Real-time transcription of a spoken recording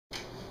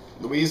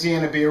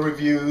Louisiana Beer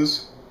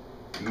Reviews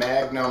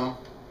Magnum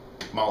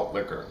Malt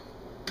Liquor.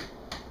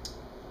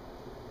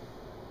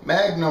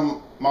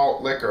 Magnum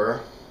Malt Liquor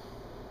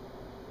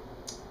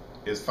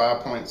is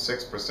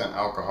 5.6%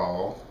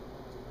 alcohol.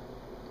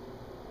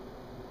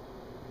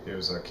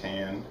 Here's a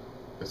can.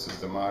 This is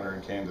the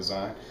modern can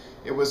design.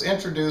 It was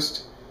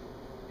introduced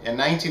in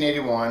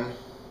 1981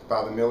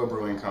 by the Miller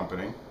Brewing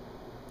Company.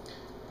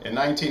 In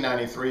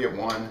 1993, it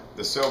won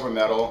the silver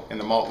medal in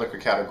the malt liquor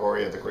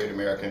category at the Great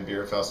American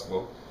Beer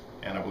Festival,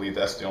 and I believe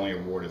that's the only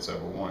award it's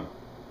ever won.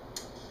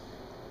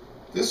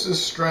 This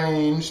is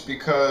strange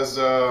because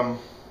on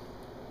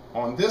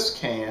this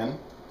can,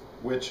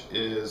 which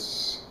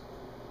is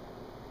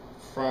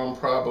from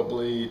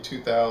probably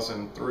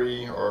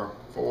 2003 or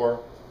 4,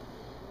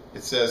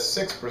 it says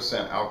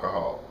 6%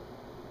 alcohol.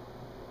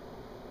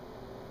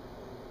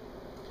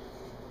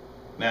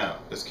 Now,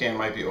 this can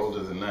might be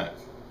older than that.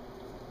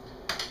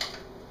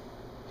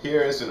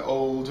 Here is an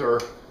older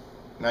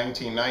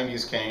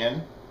 1990s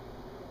can,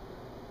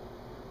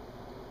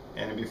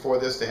 and before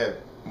this they had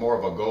more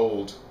of a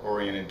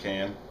gold-oriented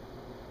can.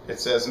 It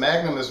says,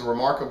 Magnum is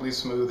remarkably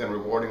smooth and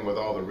rewarding with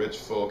all the rich,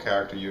 full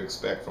character you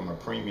expect from a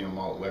premium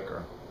malt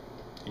liquor.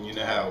 And you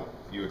know how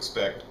you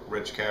expect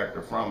rich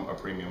character from a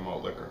premium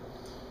malt liquor.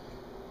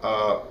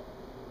 I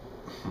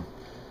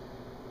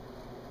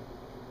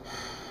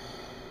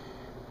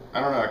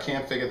don't know, I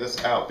can't figure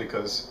this out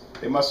because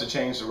they must have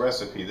changed the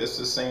recipe. This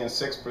is saying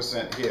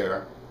 6%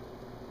 here.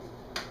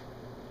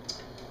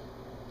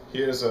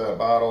 Here's a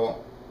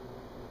bottle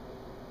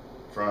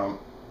from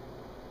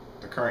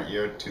the current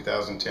year,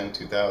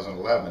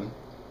 2010-2011.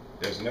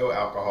 There's no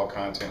alcohol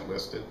content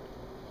listed.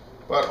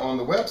 But on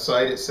the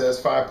website it says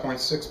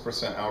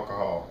 5.6%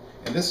 alcohol.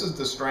 And this is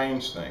the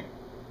strange thing.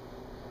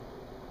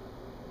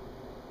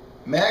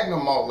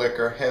 Magnum malt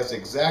liquor has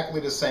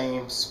exactly the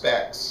same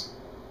specs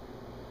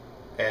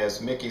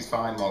as Mickey's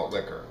Fine Malt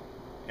Liquor.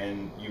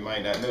 And you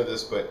might not know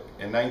this, but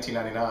in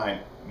 1999,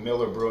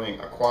 Miller Brewing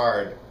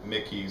acquired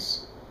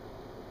Mickey's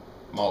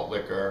Malt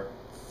Liquor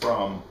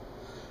from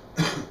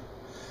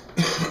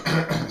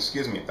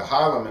excuse me, the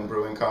Heilemann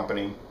Brewing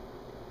Company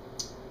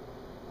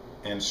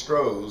and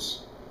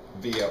Stroh's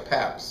via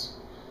Pabst.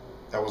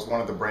 That was one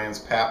of the brands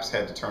Pabst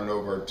had to turn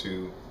over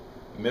to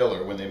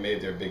Miller when they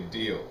made their big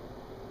deal.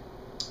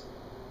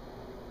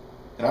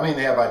 And I mean,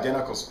 they have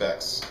identical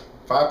specs.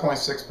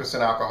 5.6%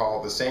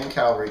 alcohol, the same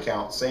calorie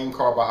count, same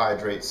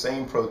carbohydrates,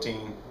 same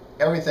protein,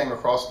 everything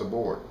across the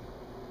board.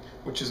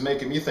 Which is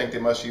making me think they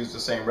must use the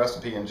same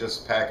recipe and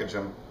just package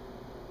them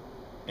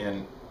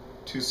in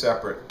 2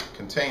 separate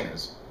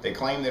containers. They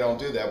claim they don't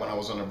do that. When I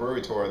was on the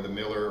brewery tour, the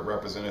Miller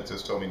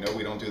representatives told me, no,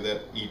 we don't do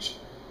that. Each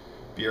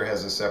beer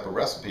has a separate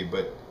recipe.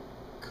 But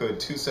could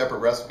 2 separate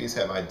recipes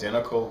have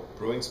identical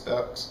brewing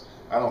specs?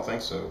 I don't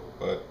think so,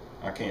 but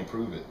I can't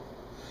prove it.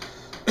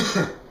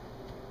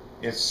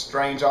 It's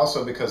strange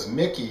also because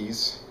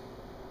Mickey's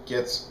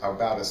gets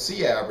about a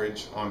C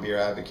average on Beer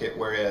Advocate,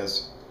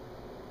 whereas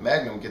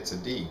Magnum gets a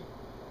D.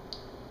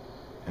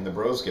 And the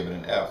bros give it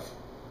an F.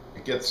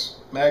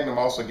 Magnum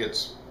also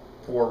gets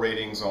poor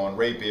ratings on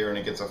Rate Beer, and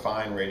it gets a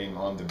fine rating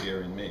on The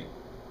Beer and Me.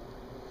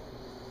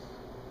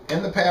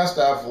 In the past,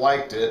 I've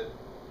liked it.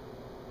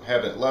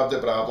 Haven't loved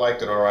it, but I've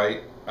liked it all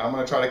right. I'm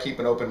going to try to keep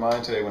an open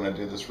mind today when I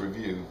do this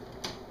review.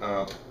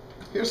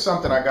 Here's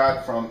something I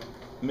got from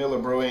Miller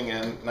Brewing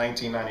in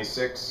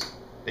 1996.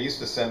 They used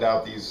to send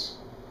out these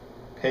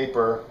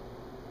paper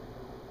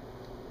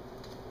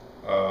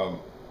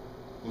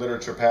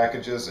literature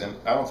packages, and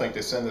I don't think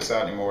they send this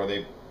out anymore.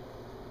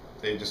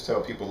 They just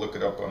tell people look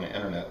it up on the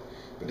internet.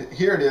 But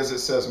here it is. It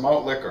says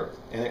malt liquor,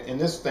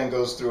 and this thing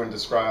goes through and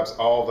describes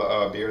all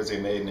the beers they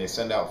made, and they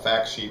send out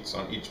fact sheets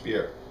on each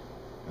beer.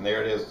 And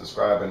there it is,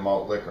 describing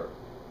malt liquor.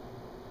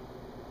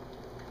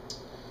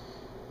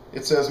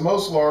 It says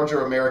most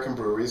larger American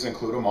breweries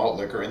include a malt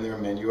liquor in their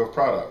menu of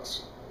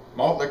products.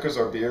 Malt liquors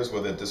are beers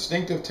with a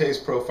distinctive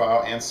taste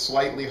profile and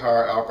slightly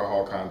higher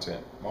alcohol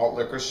content. Malt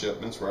liquor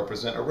shipments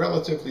represent a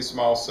relatively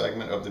small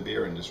segment of the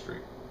beer industry.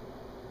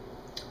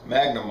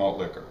 Magnum malt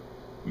liquor.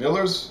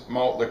 Miller's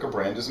malt liquor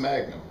brand is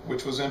Magnum,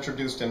 which was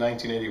introduced in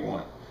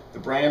 1981. The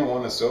brand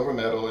won a silver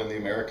medal in the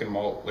American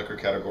malt liquor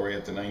category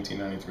at the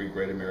 1993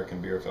 Great American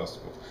Beer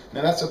Festival.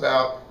 Now that's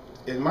about,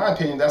 in my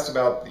opinion, that's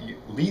about the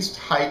least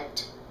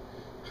hyped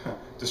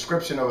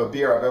description of a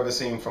beer I've ever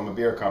seen from a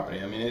beer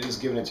company. I mean, it is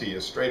giving it to you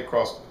straight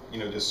across,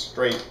 just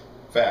straight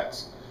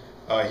facts.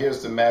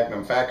 Here's the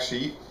Magnum fact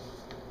sheet.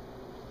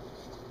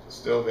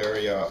 Still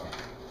very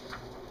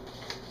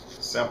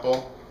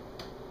simple.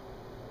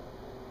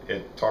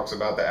 It talks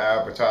about the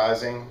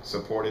advertising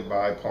supported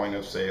by point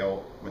of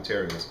sale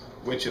materials,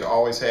 which it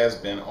always has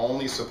been,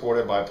 only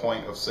supported by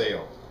point of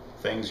sale.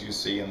 Things you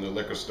see in the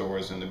liquor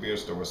stores and the beer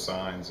stores,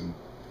 signs and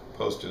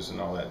posters and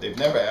all that. They've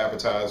never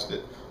advertised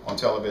it on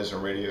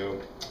television,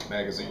 radio,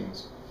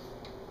 magazines.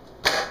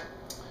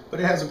 But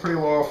it has a pretty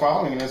loyal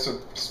following, and it's a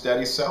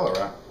steady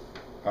seller.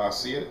 I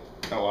see it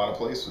in a lot of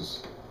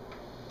places.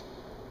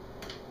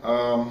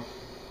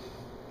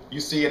 You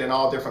see it in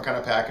all different kind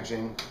of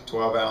packaging,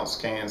 12-ounce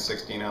cans,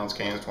 16-ounce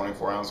cans,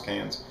 24-ounce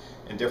cans,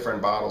 in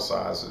different bottle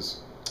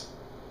sizes.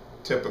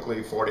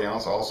 Typically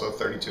 40-ounce, also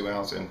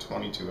 32-ounce and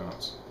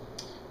 22-ounce.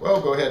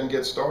 Well, go ahead and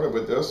get started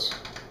with this.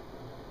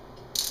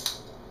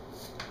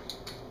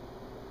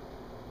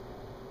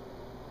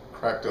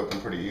 Cracked open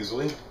pretty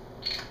easily.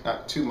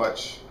 Not too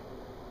much,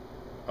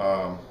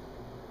 of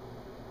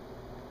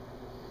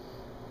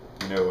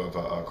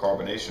a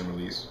carbonation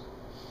release.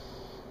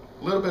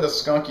 A little bit of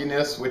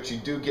skunkiness, which you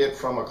do get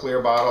from a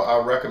clear bottle.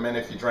 I recommend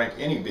if you drink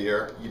any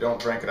beer, you don't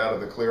drink it out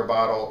of the clear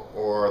bottle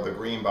or the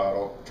green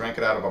bottle. Drink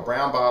it out of a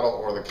brown bottle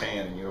or the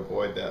can, and you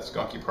avoid that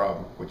skunky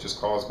problem, which is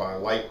caused by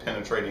light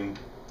penetrating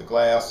the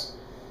glass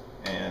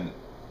and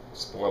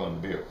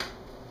spoiling the beer.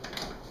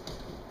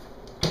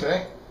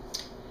 Okay,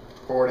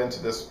 pour it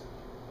into this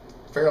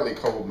fairly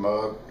cold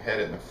mug. Had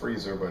it in the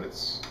freezer, but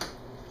it's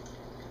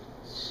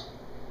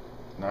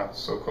not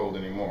so cold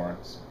anymore.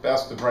 It's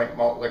best to drink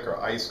malt liquor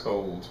ice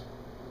cold,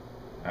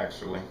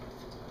 actually.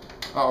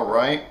 All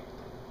right.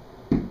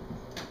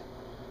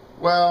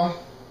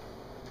 Well,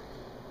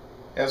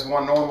 as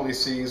one normally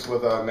sees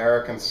with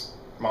American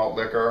malt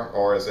liquor,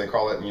 or as they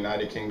call it in the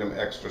United Kingdom,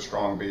 extra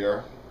strong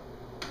beer,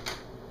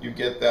 you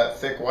get that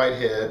thick white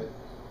head,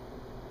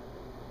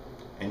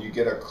 and you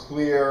get a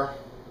clear,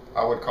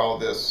 I would call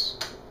this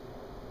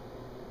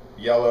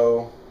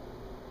yellow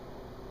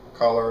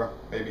color,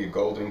 maybe a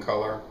golden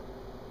color.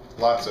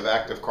 Lots of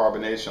active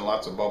carbonation,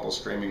 lots of bubbles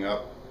streaming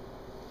up.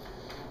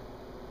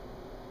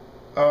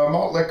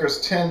 Malt liquors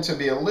tend to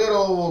be a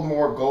little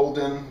more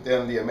golden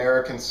than the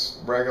American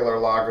regular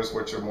lagers,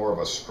 which are more of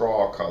a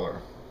straw color.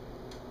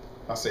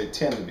 I say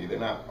tend to be, they're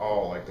not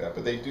all like that,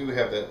 but they do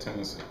have that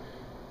tendency.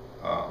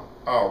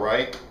 All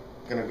right,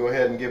 I'm gonna go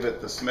ahead and give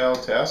it the smell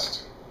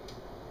test.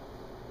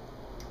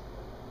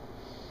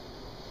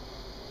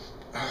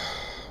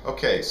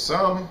 Okay,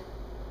 some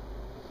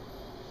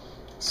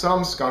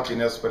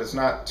skunkiness, but it's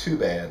not too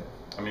bad.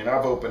 I mean,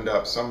 I've opened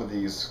up some of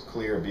these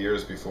clear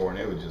beers before and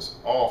it was just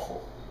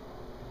awful.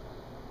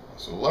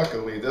 So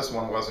luckily this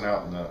one wasn't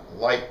out in the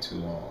light too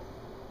long.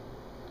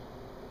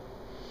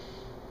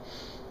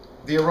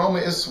 The aroma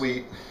is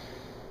sweet.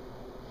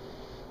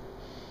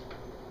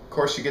 Of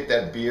course, you get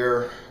that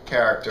beer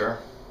character.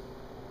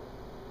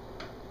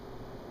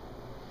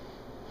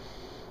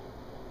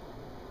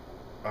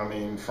 I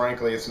mean,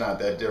 frankly, it's not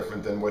that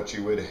different than what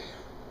you would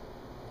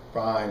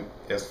find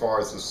as far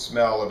as the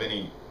smell of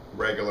any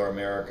regular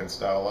American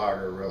style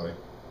lager, really.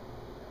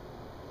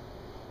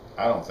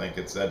 I don't think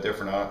it's that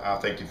different. I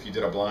think if you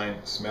did a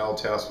blind smell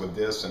test with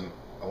this and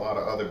a lot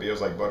of other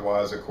beers like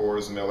Budweiser,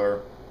 Coors,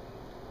 Miller,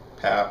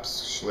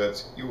 Pabst,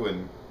 Schlitz, you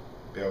wouldn't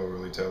be able to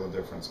really tell the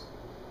difference.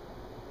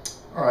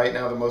 All right,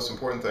 now the most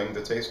important thing,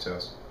 the taste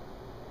test.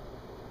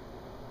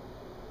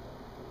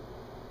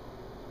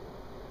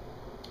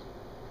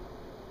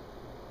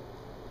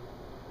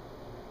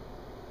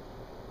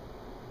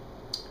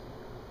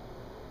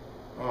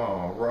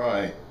 All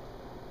right.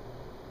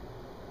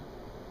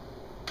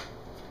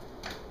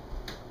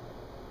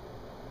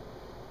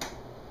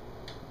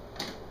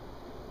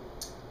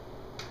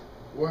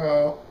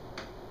 Well,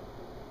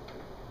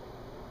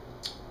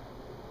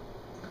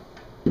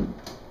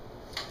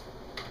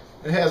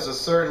 it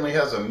certainly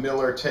has a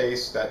Miller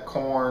taste, that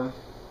corn,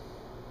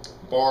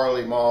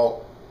 barley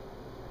malt,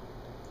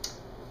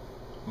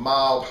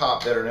 mild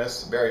hop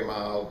bitterness, very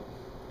mild.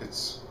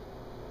 It's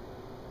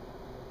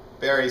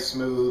very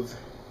smooth.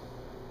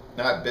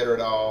 Not bitter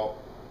at all.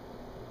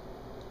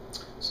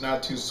 It's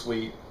not too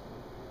sweet.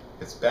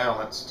 It's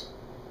balanced.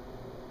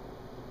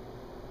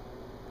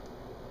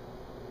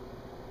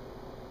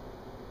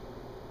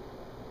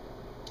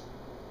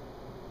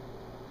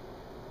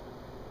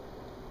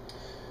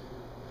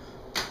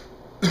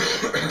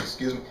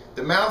 Excuse me.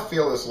 The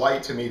mouthfeel is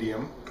light to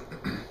medium.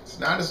 It's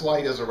not as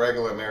light as a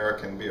regular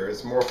American beer.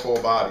 It's more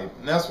full-bodied,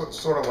 and that's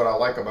what I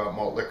like about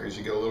malt liquors.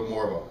 You get a little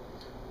more of a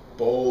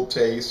bold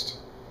taste,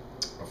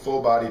 a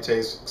full body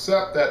taste,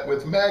 except that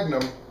with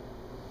Magnum,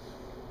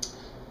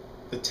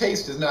 the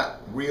taste is not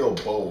real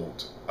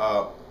bold.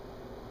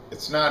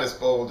 It's not as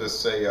bold as,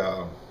 say,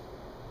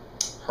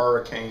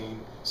 Hurricane.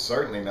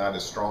 Certainly not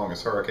as strong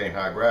as Hurricane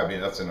High Gravity.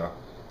 That's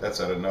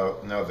at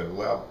another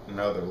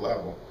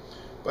level.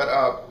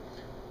 But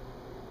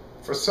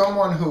for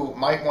someone who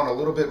might want a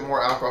little bit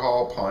more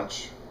alcohol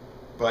punch,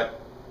 but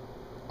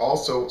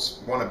also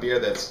want a beer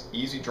that's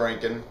easy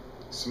drinking,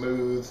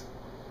 smooth,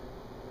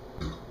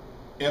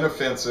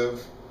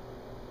 inoffensive,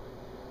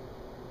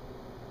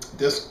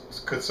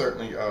 this could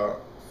certainly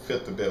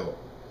fit the bill.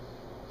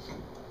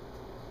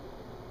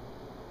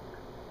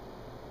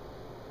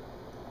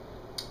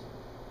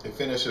 It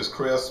finishes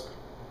crisp,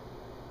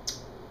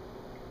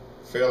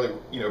 fairly,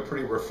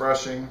 pretty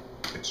refreshing.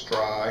 It's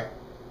dry,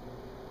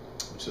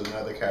 which is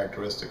another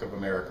characteristic of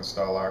American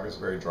style lagers,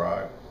 very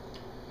dry.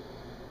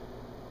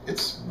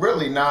 It's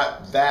really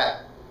not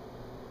that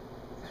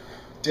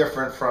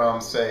different from,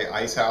 say,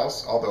 Ice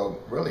House, although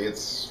really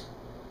it's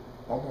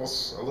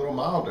almost a little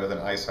milder than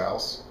Ice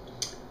House,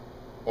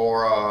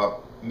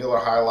 or Miller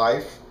High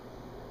Life.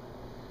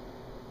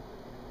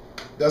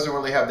 Doesn't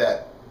really have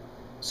that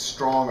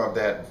strong of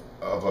a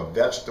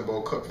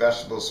cooked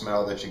vegetable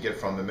smell that you get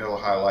from the Miller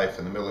High Life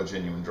and the Miller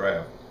Genuine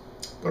Draft.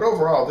 But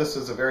overall, this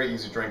is a very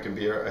easy drinking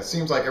beer. It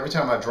seems like every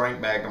time I drink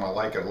Magnum, I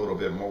like it a little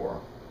bit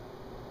more.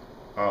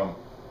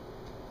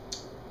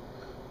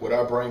 Would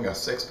I bring a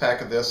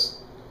 6-pack of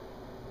this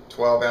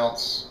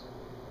 12-ounce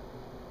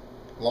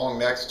long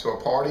necks to a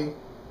party?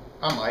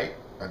 I might.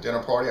 A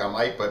dinner party, I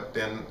might, but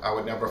then I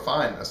would never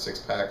find a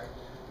 6-pack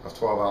of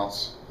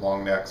 12-ounce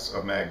long necks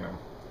of Magnum.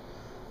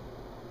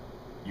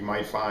 You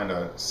might find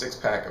a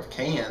 6-pack of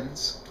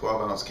cans,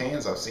 12-ounce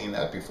cans. I've seen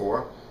that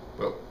before,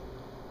 but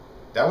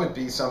that would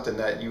be something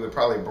that you would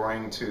probably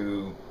bring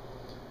to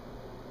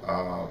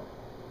a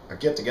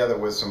get-together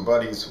with some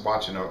buddies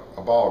watching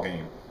a ball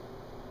game,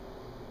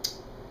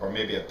 or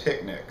maybe a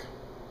picnic.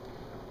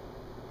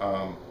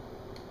 I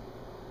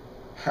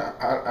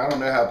don't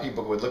know how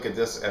people would look at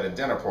this at a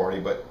dinner party,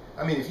 but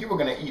I mean, if you were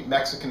going to eat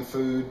Mexican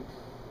food,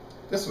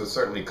 this would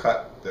certainly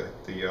cut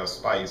the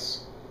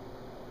spice.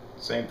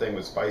 Same thing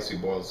with spicy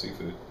boiled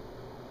seafood.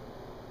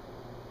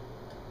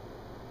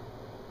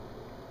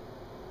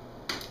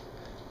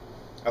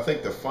 I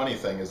think the funny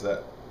thing is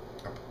that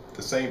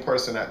the same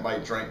person that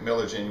might drink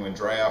Miller Genuine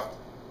Draft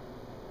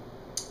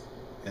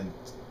and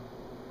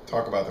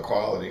talk about the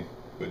quality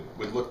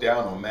would look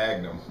down on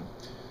Magnum.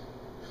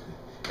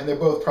 And they're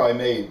both probably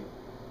made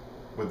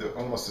with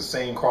almost the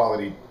same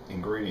quality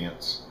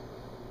ingredients.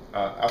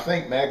 I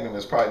think Magnum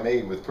is probably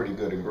made with pretty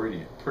good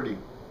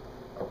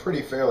a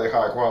pretty fairly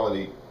high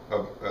quality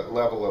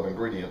level of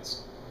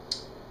ingredients.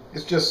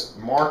 It's just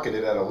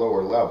marketed at a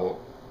lower level.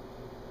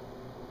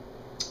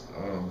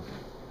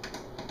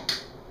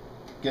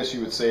 Guess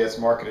you would say it's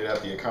marketed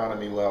at the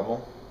economy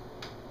level.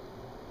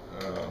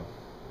 You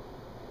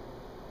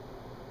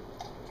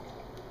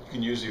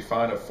can usually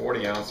find a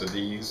 40-ounce of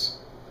these.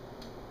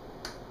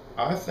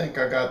 I think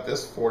I got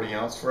this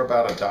 40-ounce for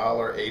about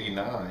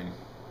 $1.89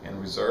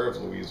 in Reserve,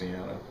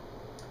 Louisiana.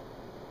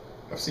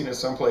 I've seen it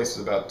some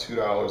places about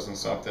 $2 and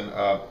something.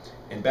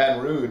 In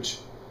Baton Rouge,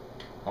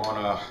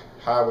 on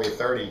Highway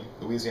 30,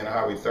 Louisiana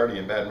Highway 30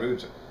 in Baton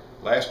Rouge,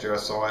 last year I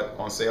saw it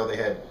on sale. They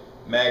had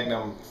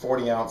Magnum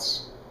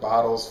 40-ounce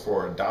bottles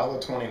for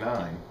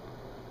 $1.29,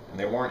 and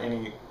there weren't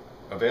any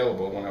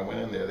available when I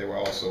went in there. They were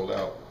all sold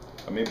out.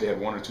 Or maybe they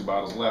had 1 or 2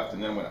 bottles left,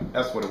 and then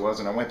that's what it was.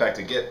 And I went back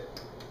to get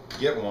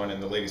one,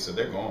 and the lady said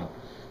they're gone.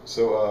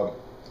 So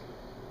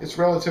it's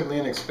relatively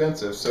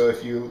inexpensive. So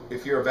if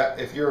you're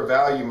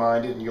value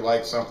minded and you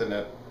like something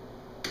that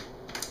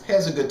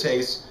has a good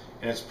taste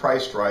and it's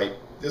priced right,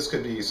 this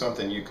could be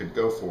something you could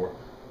go for.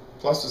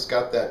 Plus, it's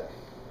got that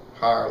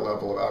higher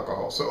level of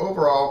alcohol. So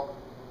overall,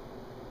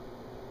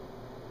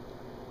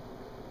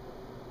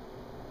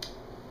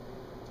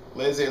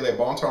 Le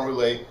Bon Temps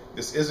Roulé,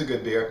 this is a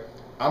good beer.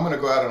 I'm going to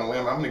go out on a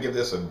limb. I'm going to give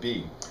this a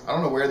B. I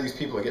don't know where these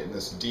people are getting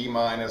this D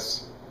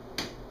minus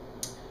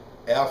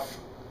F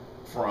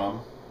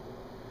from.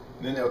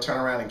 And then they'll turn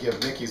around and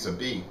give Mickey's a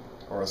B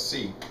or a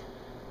C.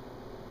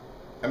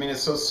 I mean,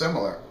 it's so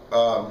similar.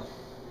 I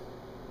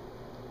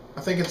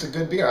think it's a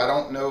good beer. I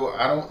don't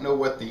know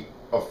what the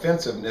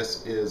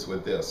offensiveness is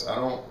with this. I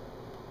don't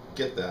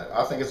get that.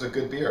 I think it's a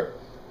good beer.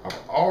 I've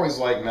always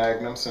liked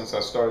Magnum since I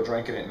started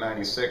drinking it in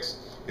 '96.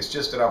 It's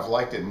just that I've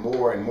liked it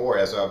more and more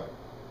as I've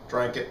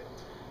drank it,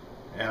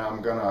 and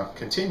I'm gonna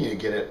continue to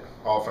get it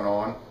off and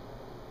on.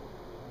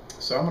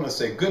 So I'm gonna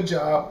say good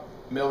job,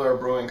 Miller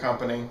Brewing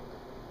Company,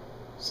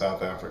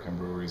 South African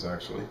breweries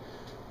actually.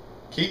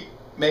 Keep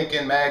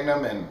making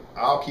Magnum, and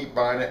I'll keep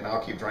buying it, and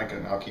I'll keep drinking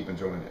it, and I'll keep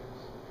enjoying it.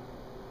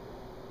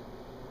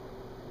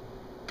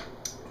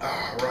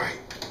 All right,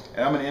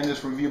 and I'm gonna end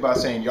this review by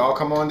saying, y'all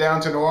come on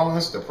down to New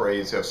Orleans. The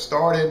parades have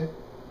started.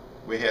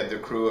 We had the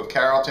crew of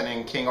Carrollton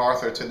and King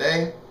Arthur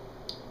today.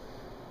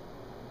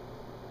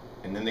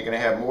 And then they're going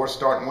to have more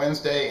starting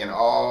Wednesday and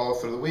all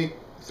through the week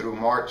through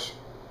March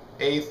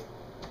 8th.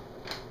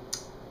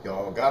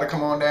 Y'all got to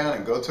come on down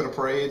and go to the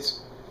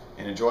parades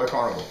and enjoy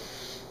Carnival.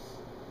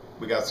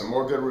 We got some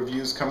more good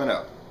reviews coming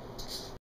up.